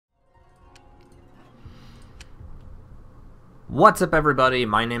What's up, everybody?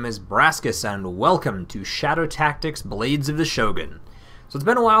 My name is Brascus, and welcome to Shadow Tactics Blades of the Shogun. So it's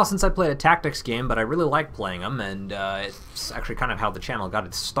been a while since I played a tactics game, but I really like playing them, and it's actually kind of how the channel got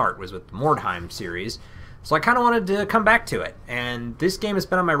its start, was with the Mordheim series. So I kind of wanted to come back to it, and this game has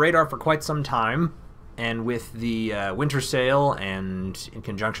been on my radar for quite some time, and with the winter sale, and in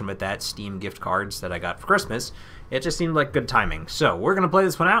conjunction with that, Steam gift cards that I got for Christmas, it just seemed like good timing. So we're going to play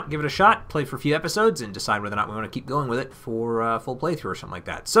this one out, give it a shot, play for a few episodes, and decide whether or not we want to keep going with it for a full playthrough or something like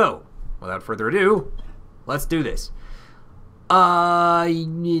that. So, without further ado, let's do this.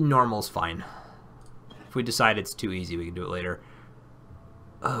 Normal's fine. If we decide it's too easy, we can do it later.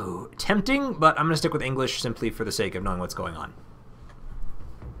 Oh, tempting, but I'm going to stick with English simply for the sake of knowing what's going on.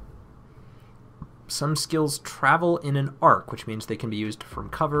 Some skills travel in an arc, which means they can be used from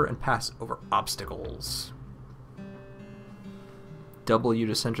cover and pass over obstacles. W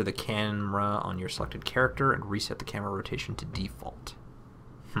to center the camera on your selected character and reset the camera rotation to default.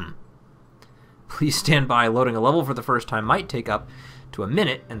 Please stand by. Loading a level for the first time might take up to a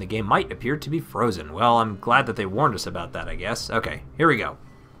minute, and the game might appear to be frozen. Well, I'm glad that they warned us about that, I guess. Okay, here we go.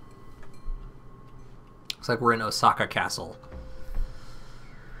 Looks like we're in Osaka Castle.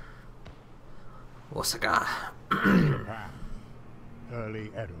 Osaka. Japan, early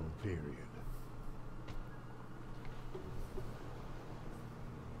Edo period.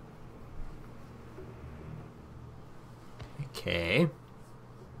 Okay.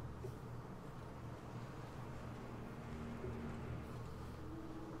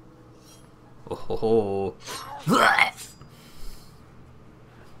 Oh.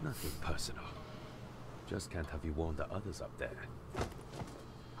 Nothing personal. Just can't have you warn the others up there.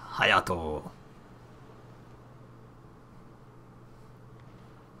 Hayato.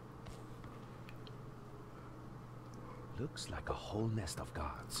 Looks like a whole nest of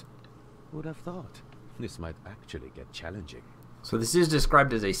guards. Would have thought. This might actually get challenging. So this is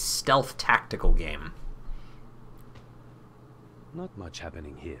described as a stealth tactical game. Not much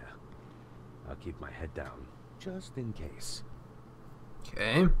happening here. I'll keep my head down, just in case.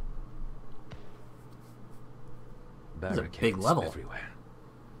 Okay. This is a big level. Everywhere.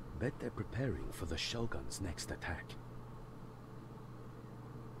 Bet they're preparing for the Shogun's next attack.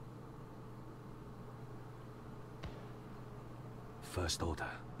 First order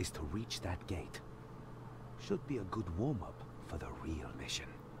is to reach that gate. Should be a good warm-up for the real mission.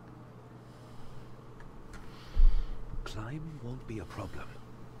 Climb won't be a problem.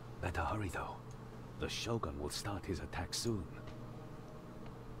 Better hurry though. The Shogun will start his attack soon.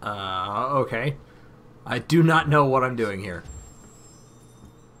 Okay. I do not know what I'm doing here.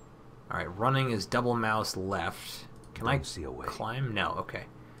 Alright, running is double mouse left. Can I see a way. Climb? No, okay.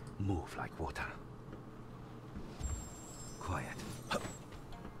 Move like water. Quiet.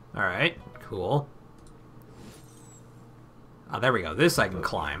 Alright, cool. Oh, there we go. This I can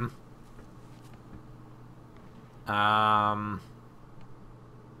climb. So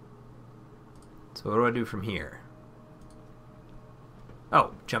what do I do from here?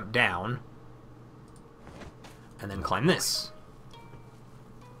 Oh, jump down. And then climb this.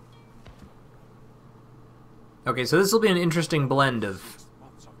 Okay, so this will be an interesting blend of...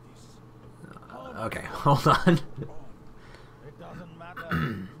 okay, hold on. It doesn't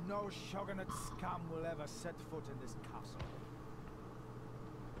matter. No shogunate scum will ever set foot in this castle.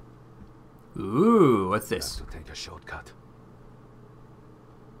 Ooh, what's this? Have to take a shortcut.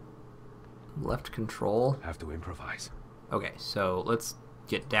 Left control. Have to improvise. Okay, so let's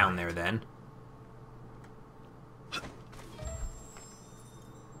get down there then.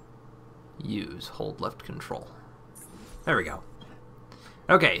 Use, hold left control. There we go.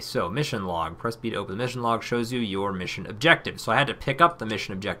 Okay, so mission log. Press B to open the mission log. Shows you your mission objective. So I had to pick up the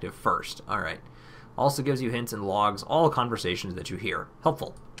mission objective first. Alright. Also gives you hints and logs all conversations that you hear.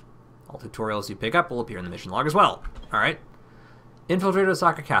 Helpful. All tutorials you pick up will appear in the mission log as well. Alright. Infiltrate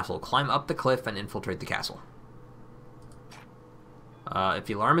Osaka Castle. Climb up the cliff and infiltrate the castle. If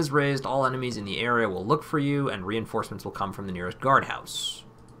the alarm is raised, all enemies in the area will look for you, and reinforcements will come from the nearest guardhouse.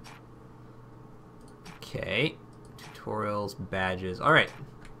 Okay. Tutorials, badges. Alright.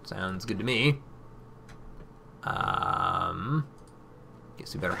 Sounds good to me.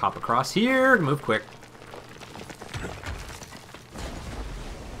 Guess we better hop across here to move quick.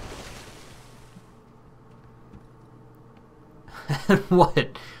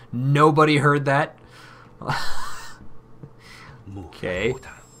 What? Nobody heard that? Okay.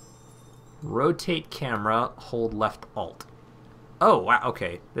 Rotate camera, hold left alt. Oh, wow,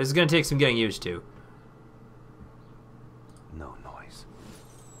 okay. This is going to take some getting used to. No noise.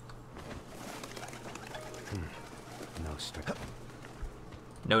 No strength.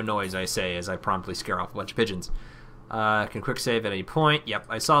 No noise, I say, as I promptly scare off a bunch of pigeons. Can quick save at any point. Yep,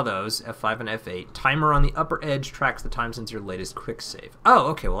 I saw those. F5 and F8. Timer on the upper edge tracks the time since your latest quick save. Oh,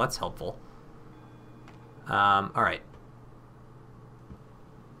 okay, well that's helpful. Alright.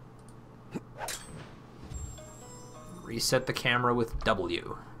 Reset the camera with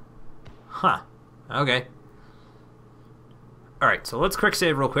W. Huh. Okay. Alright, so let's quick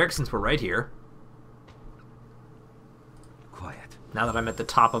save real quick since we're right here. Quiet. Now that I'm at the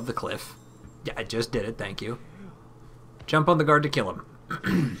top of the cliff. Yeah, I just did it, thank you. Jump on the guard to kill him.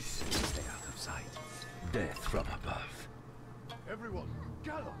 Stay out of sight. Death from above. Everyone,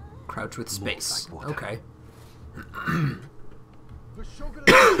 gather! Crouch with space. like water. Okay. The Shogun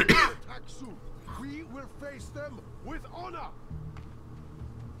will attack soon. We will face them with honor!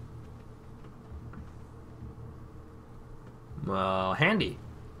 Well, handy.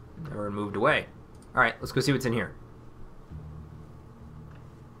 Everyone moved away. Alright, let's go see what's in here.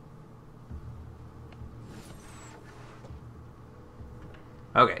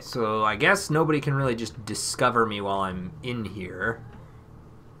 Okay, so I guess nobody can really just discover me while I'm in here.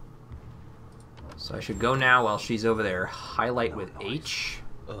 So I should go now while she's over there. Highlight with H.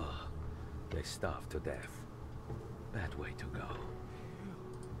 Ugh. They starve to death. Bad way to go.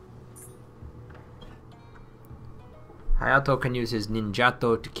 Hayato can use his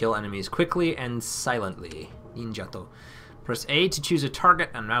ninjato to kill enemies quickly and silently. Ninjato. Press A to choose a target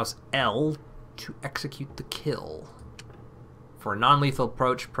and mouse L to execute the kill. For a non-lethal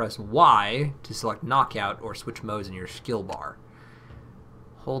approach, press Y to select knockout or switch modes in your skill bar.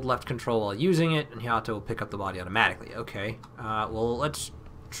 Hold left control while using it, and Hayato will pick up the body automatically. Okay. Well, let's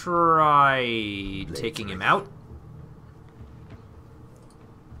try taking him out.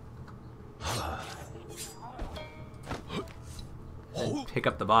 And pick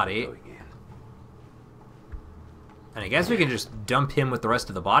up the body. Going in. And I guess we can just dump him with the rest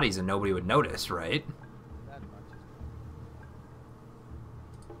of the bodies and nobody would notice, right?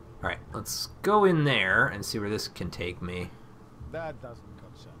 Alright, let's go in there and see where this can take me. That doesn't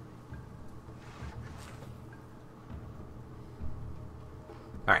concern me.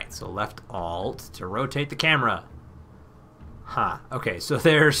 Alright, so left alt to rotate the camera. Huh, okay, so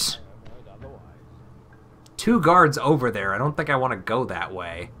there's two guards over there. I don't think I want to go that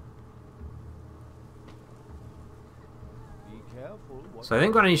way. Be careful. So I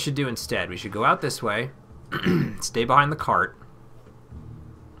think what I should do instead, we should go out this way, stay behind the cart.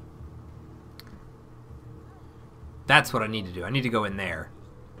 That's what I need to do. I need to go in there.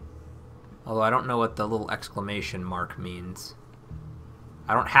 Although I don't know what the little exclamation mark means.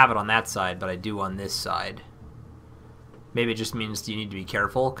 I don't have it on that side, but I do on this side. Maybe it just means you need to be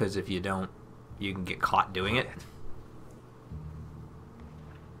careful, because if you don't, you can get caught doing it.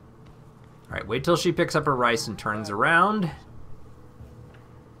 Alright, wait till she picks up her rice and turns around.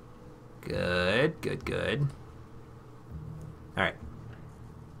 Good, good, good. Alright.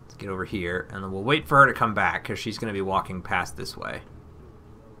 Let's get over here, and then we'll wait for her to come back, because she's going to be walking past this way.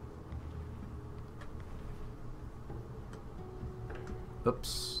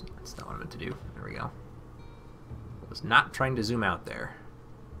 Oops, that's not what I meant to do. There we go. I was not trying to zoom out there.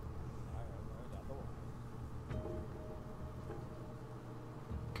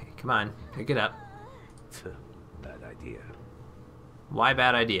 Okay, come on, pick it up. Bad idea. Why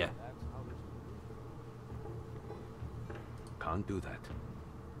bad idea? Can't do that.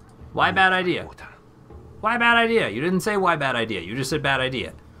 Why bad idea? Water. Why bad idea? You didn't say why bad idea. You just said bad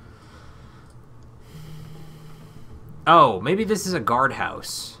idea. Oh, maybe this is a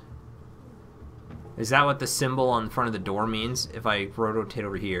guardhouse. Is that what the symbol on front of the door means? If I rotate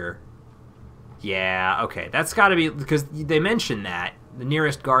over here. Yeah, okay. That's got to be, because they mentioned that. The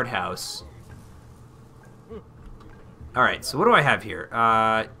nearest guardhouse. Alright, so what do I have here?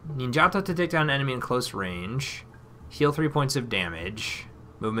 Ninjato to take down an enemy in close range. Heal 3 points of damage.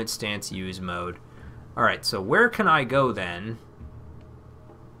 Movement, stance, use mode. Alright, so where can I go then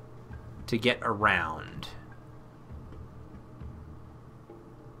to get around?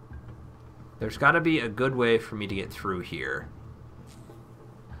 There's got to be a good way for me to get through here.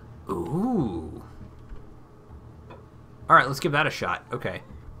 Ooh. Alright, let's give that a shot. Okay.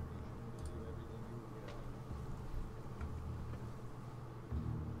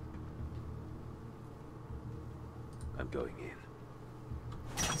 I'm going in.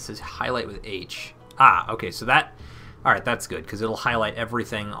 It says highlight with H. Ah, okay, so that... Alright, that's good, because it'll highlight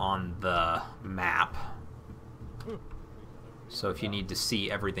everything on the map. So if you need to see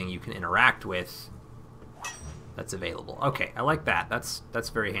everything you can interact with, that's available. Okay, I like that. That's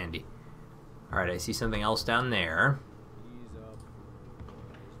very handy. Alright, I see something else down there.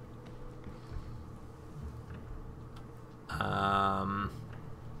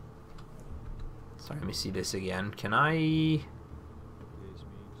 Sorry, let me see this again. Can I...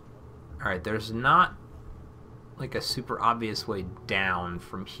 Alright, there's not like a super obvious way down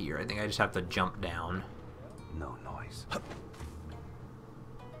from here. I think I just have to jump down. No noise.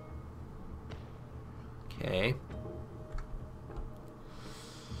 Okay.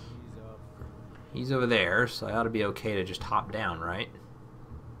 He's over there, so I ought to be okay to just hop down, right?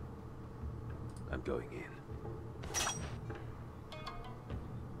 I'm going in.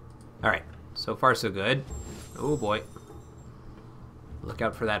 Alright, so far so good. Oh boy. Look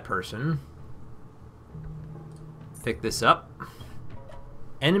out for that person. Pick this up.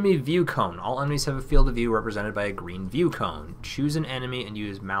 Enemy view cone. All enemies have a field of view represented by a green view cone. Choose an enemy and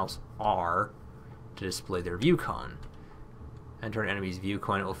use mouse R to display their view cone. Enter an enemy's view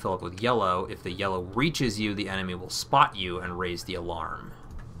cone. It will fill up with yellow. If the yellow reaches you, the enemy will spot you and raise the alarm.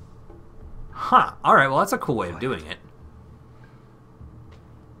 Huh. Alright, well that's a cool way of doing it.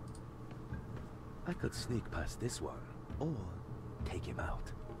 I could sneak past this one, or take him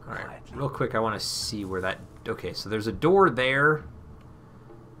out. Alright, real quick, I want to see where that... Okay, so there's a door there,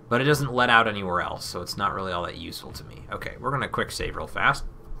 but it doesn't let out anywhere else, so it's not really all that useful to me. Okay, we're going to quick save real fast,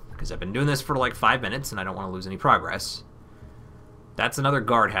 because I've been doing this for like 5 minutes, and I don't want to lose any progress. That's another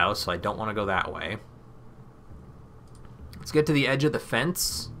guardhouse, so I don't want to go that way. Let's get to the edge of the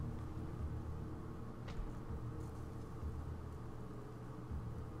fence.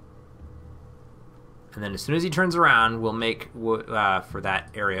 And then as soon as he turns around, we'll make for that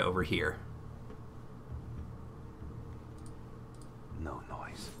area over here. No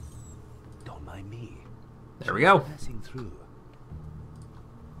noise. Don't mind me. There we go. Passing through.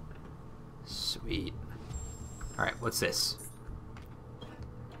 Sweet. Alright, what's this?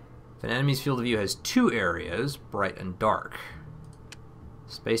 If an enemy's field of view has 2 areas, bright and dark.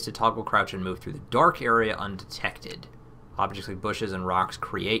 Space to toggle, crouch, and move through the dark area undetected. Objects like bushes and rocks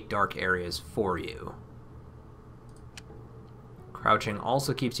create dark areas for you. Crouching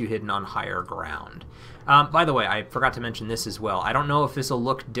also keeps you hidden on higher ground. By the way, I forgot to mention this as well. I don't know if this will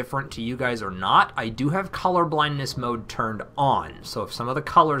look different to you guys or not. I do have color blindness mode turned on, so if some of the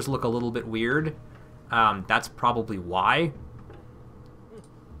colors look a little bit weird, that's probably why.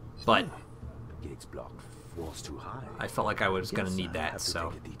 But Gates blocked. Walls too high. I felt like I was going to need that,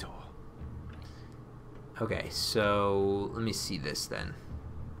 so... Okay, so let me see this then.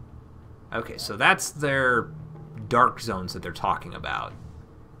 Okay, so that's their dark zones that they're talking about.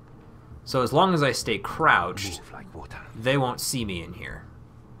 So as long as I stay crouched, like water. They won't see me in here.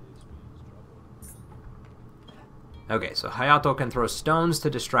 Okay, so Hayato can throw stones to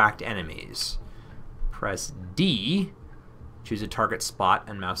distract enemies. Press D, choose a target spot,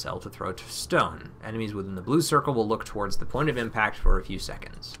 and mouse L to throw a stone. Enemies within the blue circle will look towards the point of impact for a few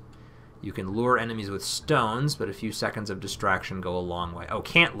seconds. You can lure enemies with stones, but a few seconds of distraction go a long way. Oh,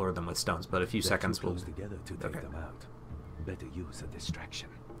 can't lure them with stones, but a few seconds will... together to take them out. Better use a distraction.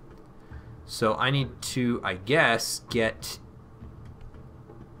 So I need to, I guess, get...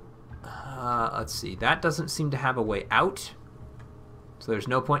 let's see. That doesn't seem to have a way out. So there's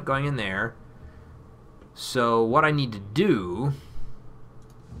no point going in there. So what I need to do...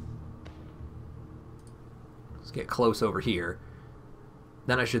 Let's get close over here.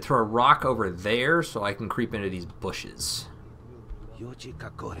 Then I should throw a rock over there so I can creep into these bushes.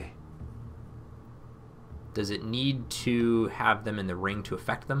 Does it need to have them in the ring to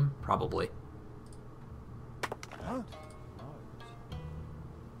affect them? Probably. Huh?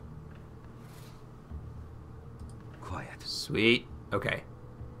 Quiet. Sweet. Okay.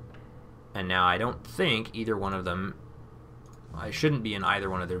 And now I don't think either one of them... I shouldn't be in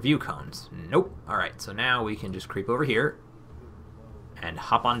either one of their view cones. Nope. Alright, so now we can just creep over here and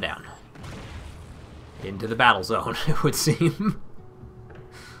hop on down. Into the battle zone, it would seem.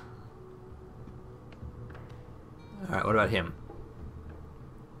 Alright, what about him?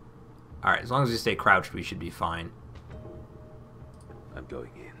 Alright, as long as we stay crouched, we should be fine. I'm going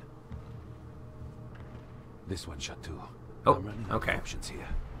in. This one shut too. Oh, I'm running out of okay. options here.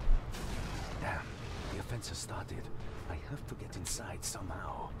 Damn, the offense has started. I have to get inside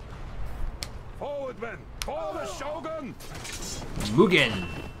somehow. Forward, men! For the Shogun! Mugen!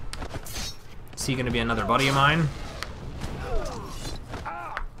 Is he gonna be another buddy of mine?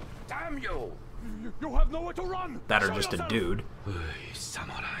 Ah! Damn you! You have nowhere to run! That or Show just a yourself. dude?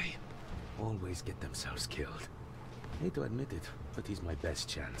 Samurai. Always get themselves killed. Hate to admit it, but he's my best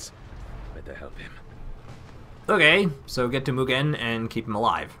chance. Better help him. Okay, so get to Mugen and keep him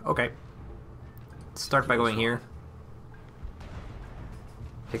alive. Okay. Let's start by going here.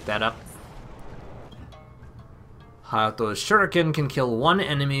 Pick that up. Hayato's shuriken can kill one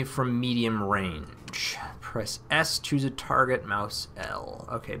enemy from medium range. Press S, choose a target, mouse L.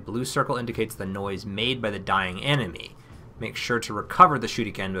 Okay, blue circle indicates the noise made by the dying enemy. Make sure to recover the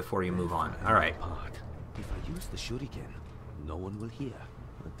shuriken before you move on. Alright. If I use the shuriken, no one will hear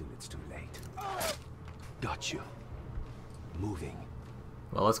until it's too late. Got you. Moving.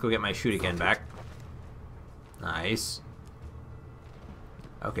 Well, let's go get my shuriken back. Nice.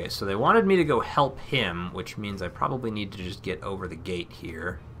 Okay, so they wanted me to go help him, which means I probably need to just get over the gate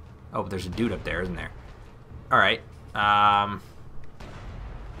here. Oh, but there's a dude up there, isn't there? Alright.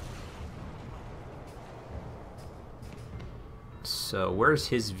 So, where's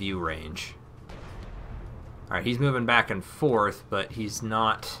his view range? Alright, he's moving back and forth, but he's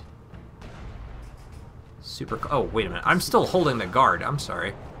not super... Oh, wait a minute. I'm still holding the guard. I'm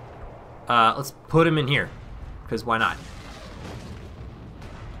sorry. Let's put him in here, because why not?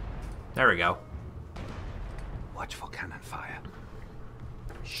 There we go. Watch for cannon fire.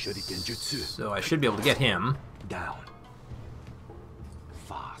 Shuriken jutsu. So I should be able to get him. Down.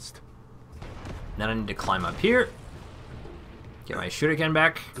 Fast. Then I need to climb up here. Get my shuriken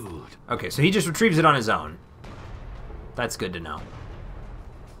back. Good. Okay, so he just retrieves it on his own. That's good to know.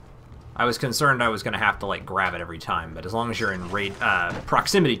 I was concerned I was going to have to, like, grab it every time, but as long as you're in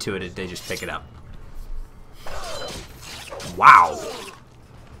proximity to it, they just pick it up. Wow.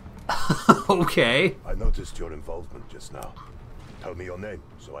 Okay. I noticed your involvement just now. Tell me your name,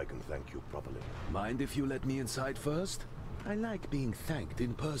 so I can thank you properly. Mind if you let me inside first? I like being thanked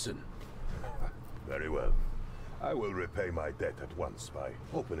in person. Very well. I will repay my debt at once by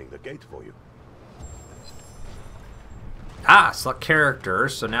opening the gate for you. Ah, select character,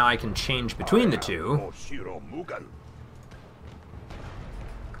 so now I can change between the two. Oshiro Mugen.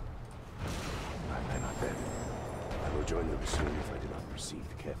 My men are dead. I will join them soon if I do not proceed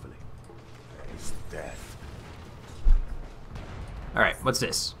carefully. Face death. Alright, what's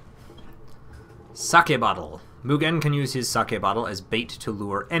this? Sake bottle. Mugen can use his sake bottle as bait to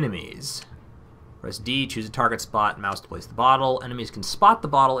lure enemies. Press D, choose a target spot, mouse to place the bottle. Enemies can spot the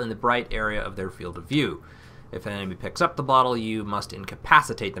bottle in the bright area of their field of view. If an enemy picks up the bottle, you must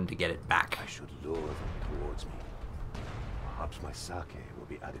incapacitate them to get it back. I should lure them towards me. Perhaps my sake will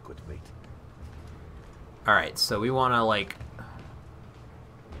be adequate bait. Alright, so we want to, like...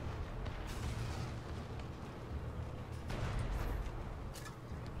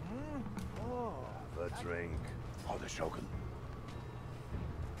 The drink. For the Shogun.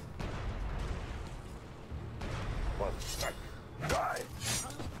 One strike. Die.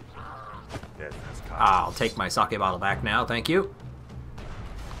 Death has come. I'll take my sake bottle back now, thank you.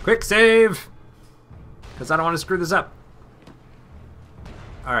 Quick save! Because I don't want to screw this up.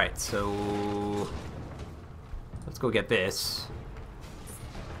 Alright, so... let's go get this.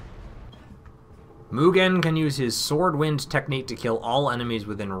 Mugen can use his Sword Wind technique to kill all enemies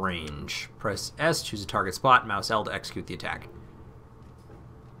within range. Press S, choose a target spot, mouse L to execute the attack.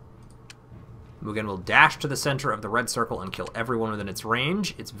 Mugen will dash to the center of the red circle and kill everyone within its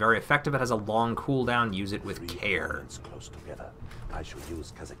range. It's very effective. It has a long cooldown. Use it with care. Close together. I shall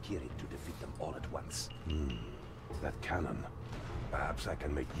use Kazakiri to defeat them all at once. That cannon. Perhaps I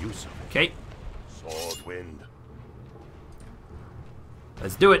can make use of it. Okay, Sword Wind.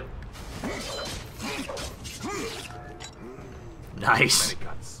 let's do it. Nice. Many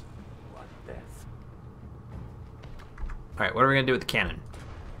guts. One death. Alright, what are we going to do with the cannon?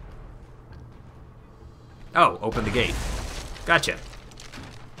 Oh, open the gate. Gotcha.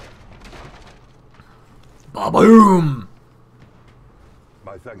 Ba-boom!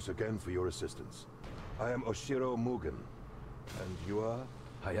 My thanks again for your assistance. I am Oshiro Mugen. And you are?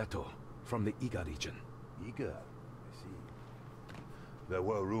 Hayato, from the Iga region. Iga. I see. There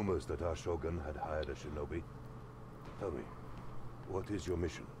were rumors that our Shogun had hired a shinobi. Tell me, what is your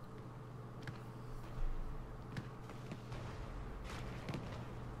mission?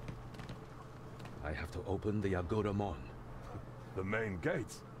 I have to open the Agora Mon. The main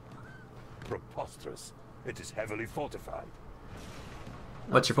gate? Preposterous. It is heavily fortified.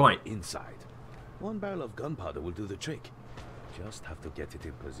 What's your point? Inside. One barrel of gunpowder will do the trick. Just have to get it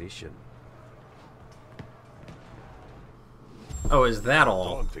in position. Oh, is that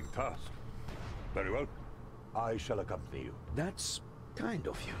all? Daunting task. Very well. I shall accompany you. That's kind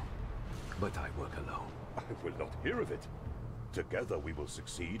of you. But I work alone. I will not hear of it. Together we will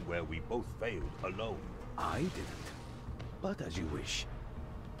succeed where we both failed alone. I didn't. But as you wish.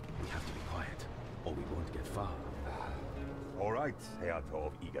 We have to be quiet, or we won't get far. All right, Hayato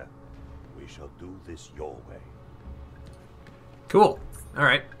of Iga. We shall do this your way. Cool.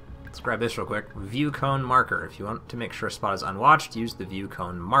 Alright. Let's grab this real quick. View cone marker. If you want to make sure a spot is unwatched, use the view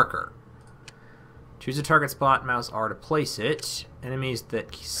cone marker. Choose a target spot, mouse R to place it. Enemies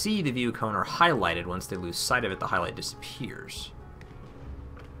that see the view cone are highlighted. Once they lose sight of it, the highlight disappears.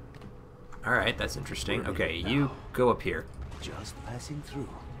 Alright, that's interesting. Okay, you go up here. Just passing through.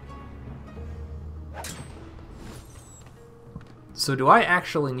 So do I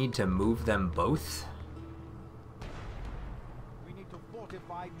actually need to move them both? We need to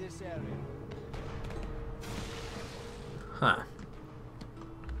fortify this area. Huh.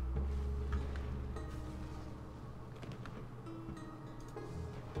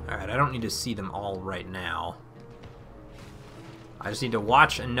 Alright, I don't need to see them all right now. I just need to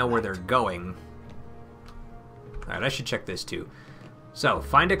watch and know where they're going. Alright, I should check this too. So,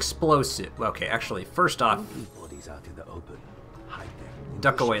 find explosive. Okay, actually, first off, Bodies out in the open. Hide there.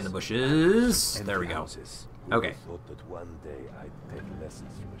 duck away in the bushes. There we go. Okay. Thought that one day I'd take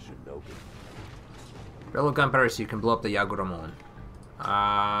lessons from a shinobi. Relic gunpowder so you can blow up the Yaguramon.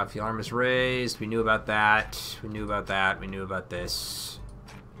 If the alarm is raised, we knew about that. We knew about that. We knew about this.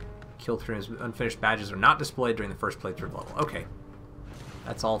 Kill through unfinished badges are not displayed during the first playthrough level. Okay.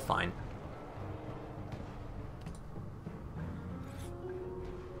 That's all fine.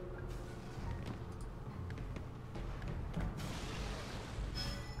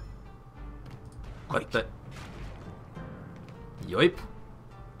 What the? Yoip.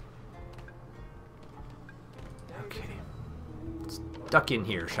 Okay. Let's duck in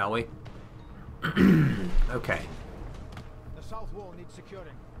here, shall we? Okay. The south wall needs securing.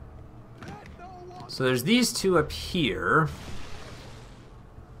 So there's these two up here.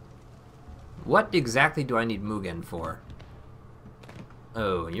 What exactly do I need Mugen for?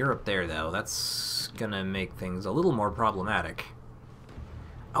 Oh, you're up there, though. That's gonna make things a little more problematic.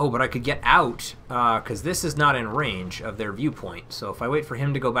 Oh, but I could get out, because this is not in range of their viewpoint. So if I wait for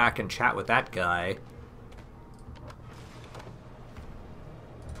him to go back and chat with that guy...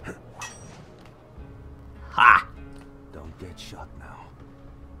 Ha! Don't get shot now.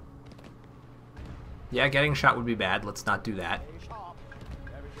 Yeah, getting shot would be bad. Let's not do that.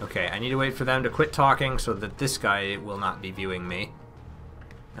 Okay, I need to wait for them to quit talking so that this guy will not be viewing me.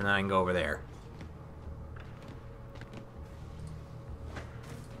 And then I can go over there.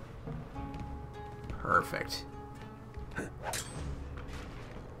 Perfect.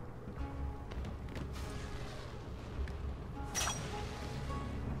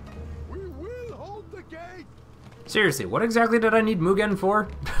 We will hold the gate. Seriously, what exactly did I need Mugen for?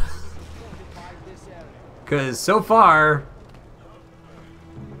 Fortify this area. Because so far,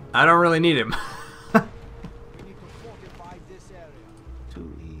 I don't really need him. We need to fortify this area.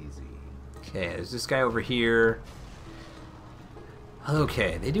 Too easy. Okay, there's this guy over here.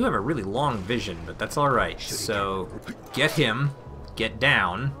 Okay, they do have a really long vision, but that's alright. So, get him, get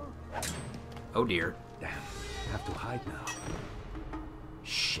down. Oh dear. Damn. Have to hide now.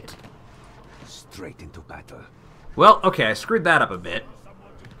 Shit. Straight into battle. Well, okay, I screwed that up a bit.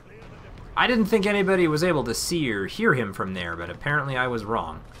 I didn't think anybody was able to see or hear him from there, but apparently I was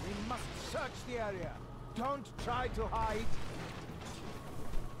wrong. We must search the area. Don't try to hide.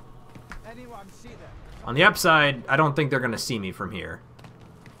 Anyone see them? On the upside, I don't think they're going to see me from here.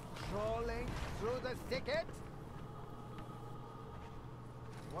 Crawling through the thicket?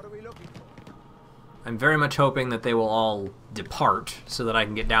 What are we looking for? I'm very much hoping that they will all depart so that I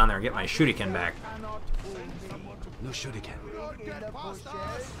can get down there and get my shuriken back. Cannot fool me. No shuriken. In the bushes.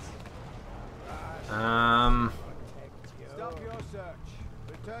 Stop your search.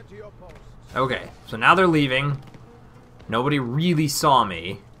 Return to your post. Okay, so now they're leaving. Nobody really saw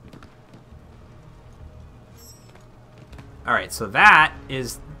me. Alright, so that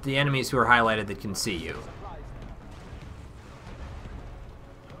is the enemies who are highlighted that can see you.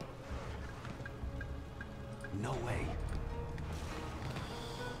 No way.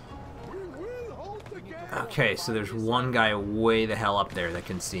 We will hold the gate. Okay, so there's one guy way the hell up there that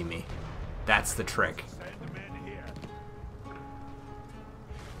can see me. That's the trick. Send them in here.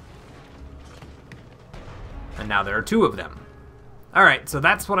 And now there are two of them. Alright, so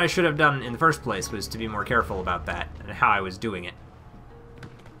that's what I should have done in the first place, was to be more careful about that and how I was doing it.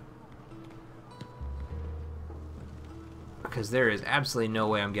 Because there is absolutely no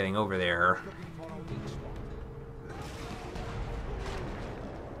way I'm getting over there.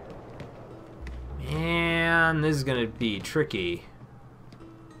 Man, this is gonna be tricky.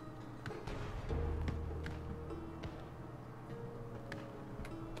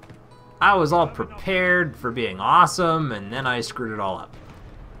 I was all prepared for being awesome, and then I screwed it all up.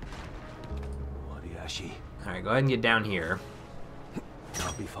 Wariashi. Alright, go ahead and get down here.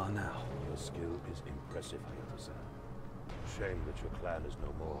 Not be far now. Your skill is impressive, Hayato-san. Shame that your clan is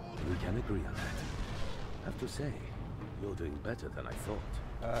no more. We can agree on that. Have to say, you're doing better than I thought.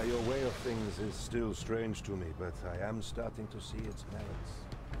 Your way of things is still strange to me, but I am starting to see its merits.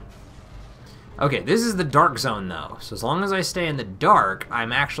 Okay, this is the dark zone, though. So as long as I stay in the dark,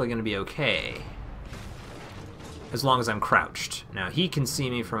 I'm actually going to be okay. As long as I'm crouched. Now, he can see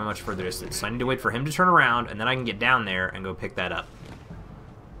me from a much further distance, so I need to wait for him to turn around, and then I can get down there and go pick that up.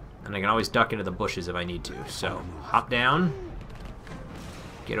 And I can always duck into the bushes if I need to. So, hop down.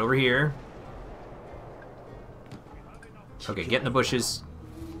 Get over here. Okay, get in the bushes.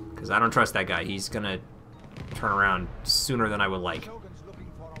 Because I don't trust that guy. He's going to turn around sooner than I would like.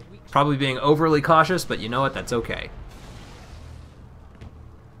 Probably being overly cautious, but you know what? That's okay.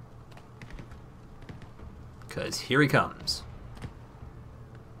 Because here he comes.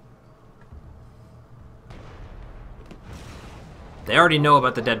 They already know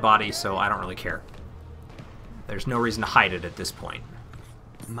about the dead body, so I don't really care. There's no reason to hide it at this point.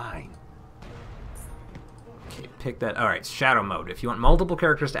 Mine. Okay, pick that. Alright, shadow mode. If you want multiple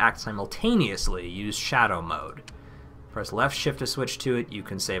characters to act simultaneously, use shadow mode. Press left shift to switch to it. You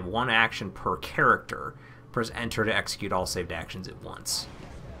can save one action per character. Press enter to execute all saved actions at once.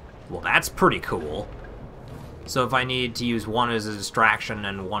 Well, that's pretty cool. So if I need to use one as a distraction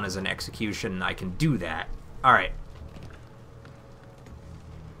and one as an execution, I can do that. Alright.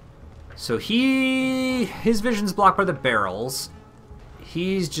 So his vision's blocked by the barrels.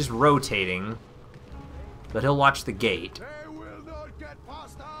 He's just rotating. But he'll watch the gate. They will not get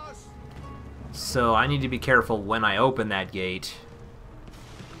past us. So I need to be careful when I open that gate.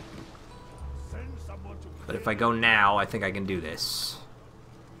 But if I go now, I think I can do this.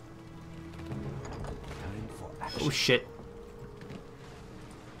 Oh shit.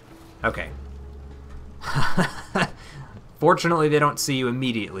 Okay. Fortunately, they don't see you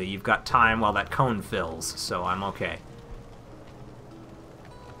immediately. You've got time while that cone fills, so I'm okay.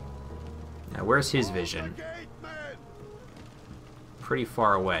 Now, where's his vision? Pretty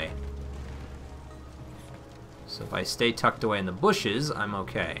far away. So if I stay tucked away in the bushes, I'm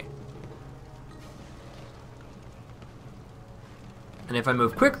okay. And if I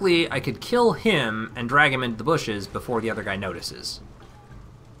move quickly, I could kill him and drag him into the bushes before the other guy notices.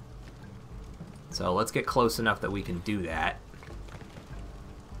 So let's get close enough that we can do that.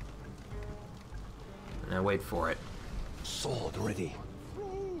 And wait for it. Sword ready.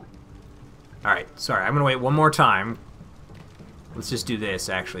 Alright, sorry, I'm gonna wait one more time. Let's just do this,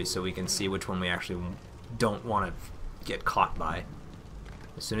 actually, so we can see which one we actually don't want to get caught by.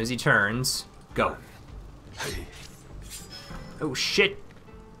 As soon as he turns, go. Oh, shit.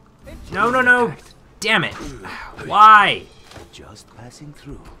 No, no, no. Damn it. Why? Just passing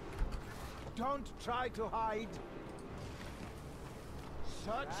through. Don't try to hide.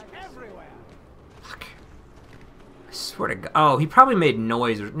 Search everywhere. Fuck. I swear to God. Oh, he probably made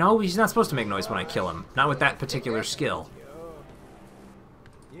noise. No, he's not supposed to make noise when I kill him. Not with that particular skill.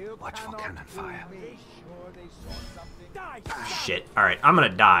 Watch for cannon fire. Shit. Alright, I'm gonna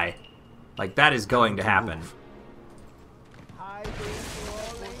die. Like, that is going to happen.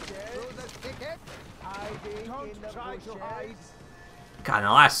 God, and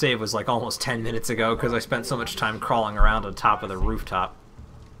the last save was like almost 10 minutes ago because I spent so much time crawling around on top of the rooftop.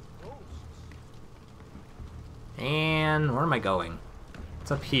 And where am I going?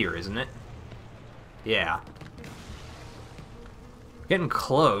 It's up here, isn't it? Yeah. Getting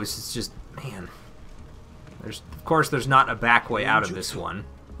close, it's just, man. Of course, there's not a back way out of this one.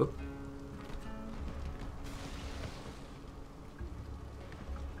 Oop.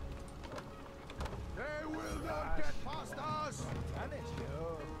 They will not get past us. Eyes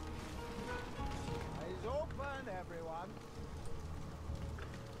open, everyone.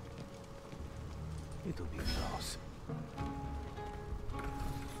 It'll be lost.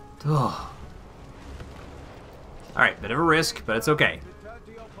 Oh. Alright, bit of a risk, but it's okay. Return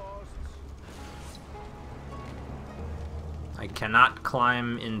to your posts. I cannot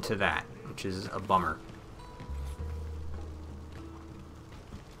climb into that, which is a bummer.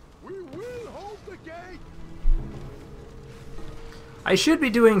 We will hold the gate. I should be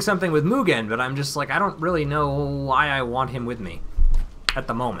doing something with Mugen, but I'm just like, I don't really know why I want him with me at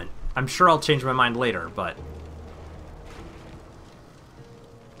the moment. I'm sure I'll change my mind later, but...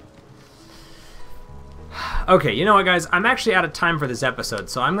 Okay, you know what, guys? I'm actually out of time for this episode,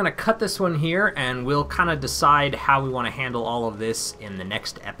 so I'm going to cut this one here, and we'll kind of decide how we want to handle all of this in the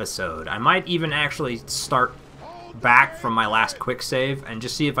next episode. I might even actually start back from my last quick save and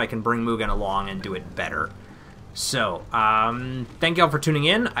just see if I can bring Mugen along and do it better. So, thank y'all for tuning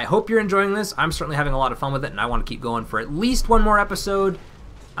in. I hope you're enjoying this. I'm certainly having a lot of fun with it, and I want to keep going for at least one more episode.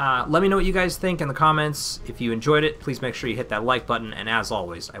 Let me know what you guys think in the comments. If you enjoyed it, please make sure you hit that like button, and as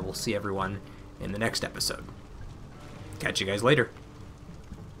always, I will see everyone in the next episode. Catch you guys later.